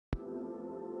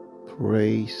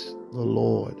Praise the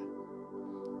Lord.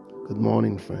 Good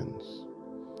morning, friends.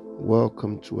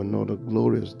 Welcome to another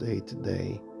glorious day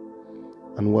today,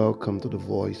 and welcome to the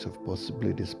Voice of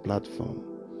Possibilities platform.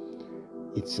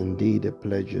 It's indeed a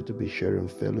pleasure to be sharing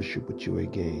fellowship with you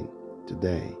again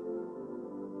today.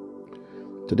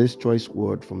 Today's choice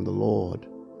word from the Lord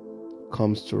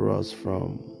comes to us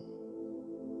from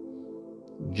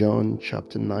John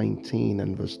chapter 19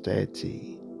 and verse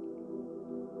 30.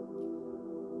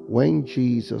 When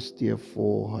Jesus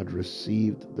therefore had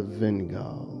received the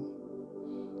vinegar,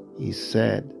 he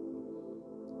said,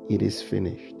 "It is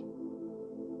finished."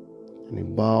 And he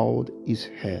bowed his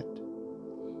head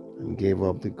and gave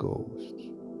up the ghost.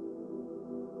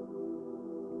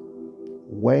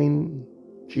 When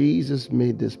Jesus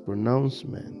made this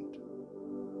pronouncement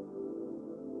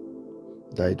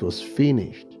that it was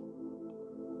finished,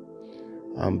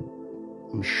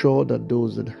 I'm sure that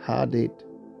those that heard it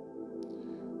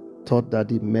thought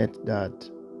that it meant that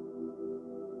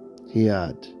he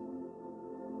had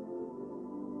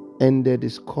ended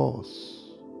his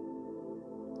course,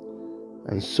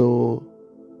 and so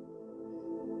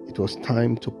it was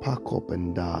time to pack up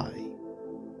and die.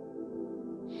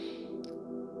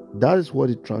 That is what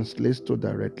it translates to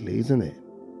directly, isn't it?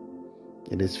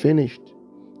 It is finished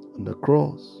on the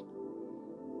cross,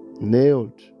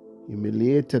 nailed,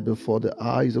 humiliated before the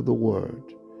eyes of the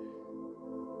world.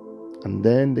 And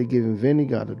then they gave him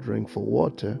vinegar to drink for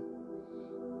water,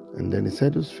 and then he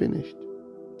said it was finished.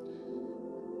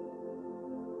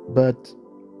 But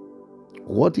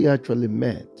what he actually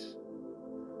meant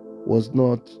was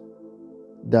not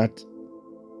that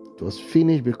it was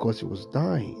finished because he was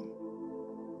dying.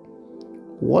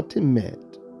 What he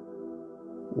meant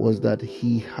was that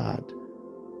he had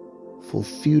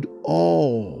fulfilled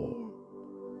all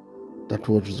that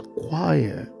was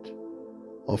required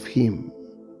of him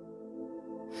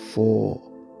for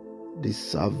the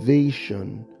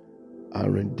salvation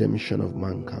and redemption of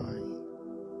mankind.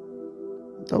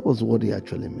 That was what he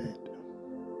actually meant.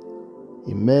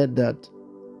 He meant that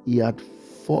he had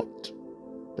fought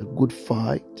the good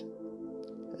fight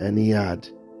and he had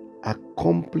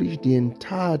accomplished the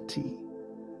entirety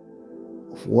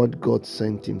of what God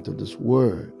sent him to this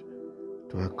world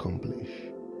to accomplish.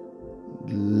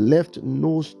 Left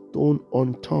no stone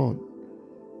unturned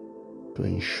to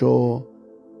ensure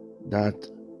that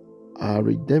our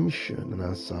redemption and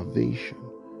our salvation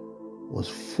was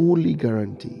fully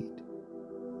guaranteed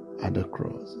at the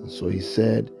cross. And so he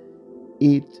said,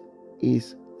 "It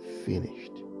is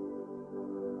finished."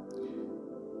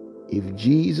 If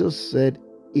Jesus said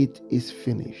it is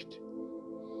finished,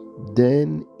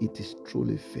 then it is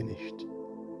truly finished.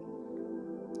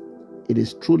 It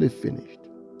is truly finished.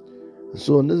 And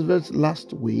so on this very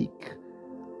last week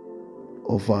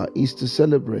of our Easter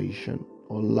celebration,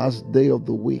 or last day of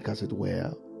the week as it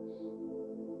were,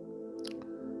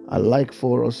 I'd like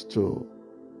for us to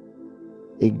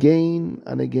again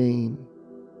and again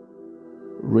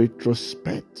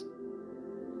retrospect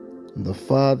the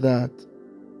fact that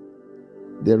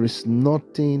there is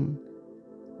nothing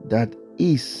that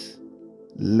is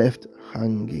left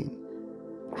hanging.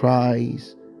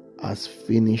 Christ has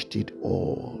finished it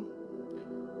all.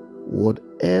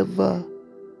 Whatever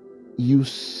you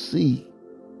see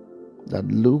that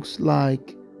looks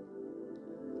like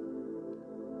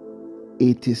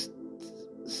it is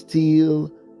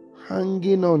still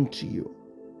hanging on to you,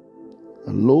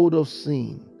 a load of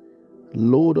sin, a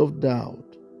load of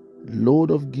doubt, a load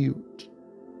of guilt,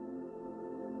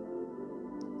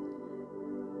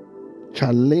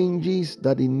 challenges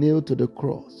that he nailed to the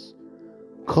cross,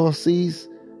 curses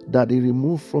that he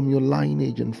removed from your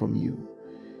lineage and from you.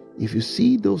 If you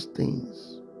see those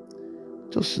things,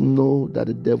 just know that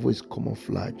the devil is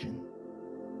camouflaging.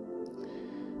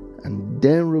 And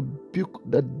then rebuke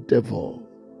the devil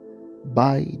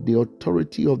by the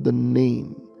authority of the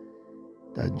name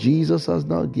that Jesus has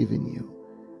now given you,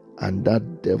 and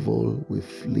that devil will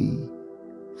flee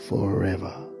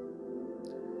forever.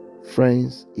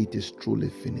 Friends, it is truly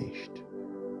finished.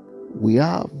 We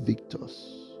are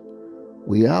victors.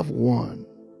 We have won.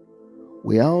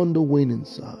 We are on the winning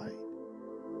side.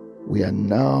 We are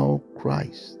now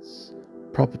Christ's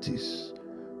properties,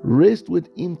 raised with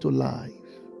him to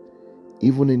life,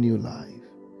 even a new life,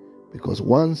 because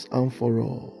once and for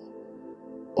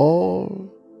all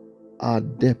our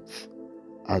debt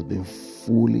has been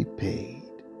fully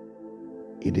paid.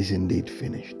 It is indeed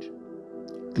finished.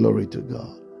 Glory to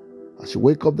God. As you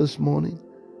wake up this morning,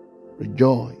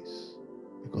 rejoice,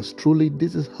 because truly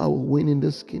this is how we win in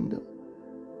this kingdom.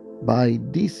 By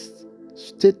this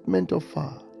statement of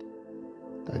fact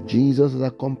that Jesus has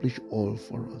accomplished all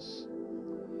for us.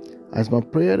 As my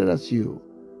prayer that as you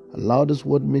allow this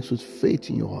word mixed with faith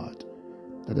in your heart,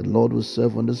 that the Lord will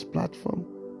serve on this platform,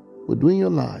 will do in your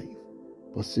life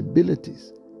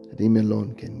possibilities that Him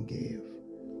alone can give.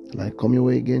 And I come your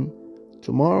way again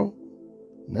tomorrow,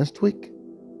 next week,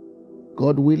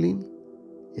 God willing.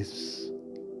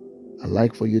 I'd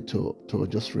like for you to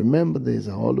just remember this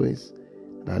always,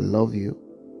 that I love you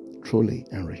truly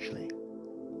and richly.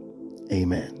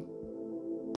 Amen.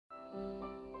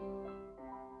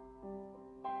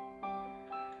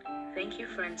 Thank you,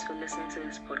 friends, for listening to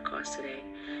this podcast today.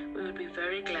 We would be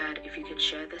very glad if you could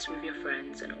share this with your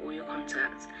friends and all your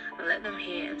contacts and let them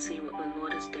hear and see what the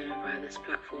Lord is doing via this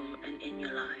platform and in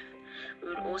your life. We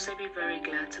would also be very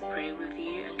glad to pray with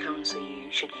you and counsel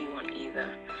you should you want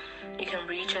either. You can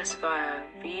reach us via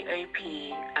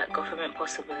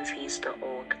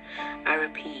vop@governmentpossibilities.org. I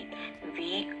repeat,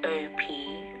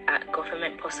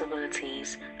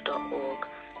 vop@governmentpossibilities.org.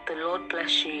 The Lord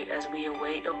bless you as we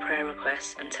await your prayer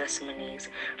requests and testimonies.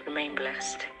 Remain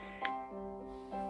blessed.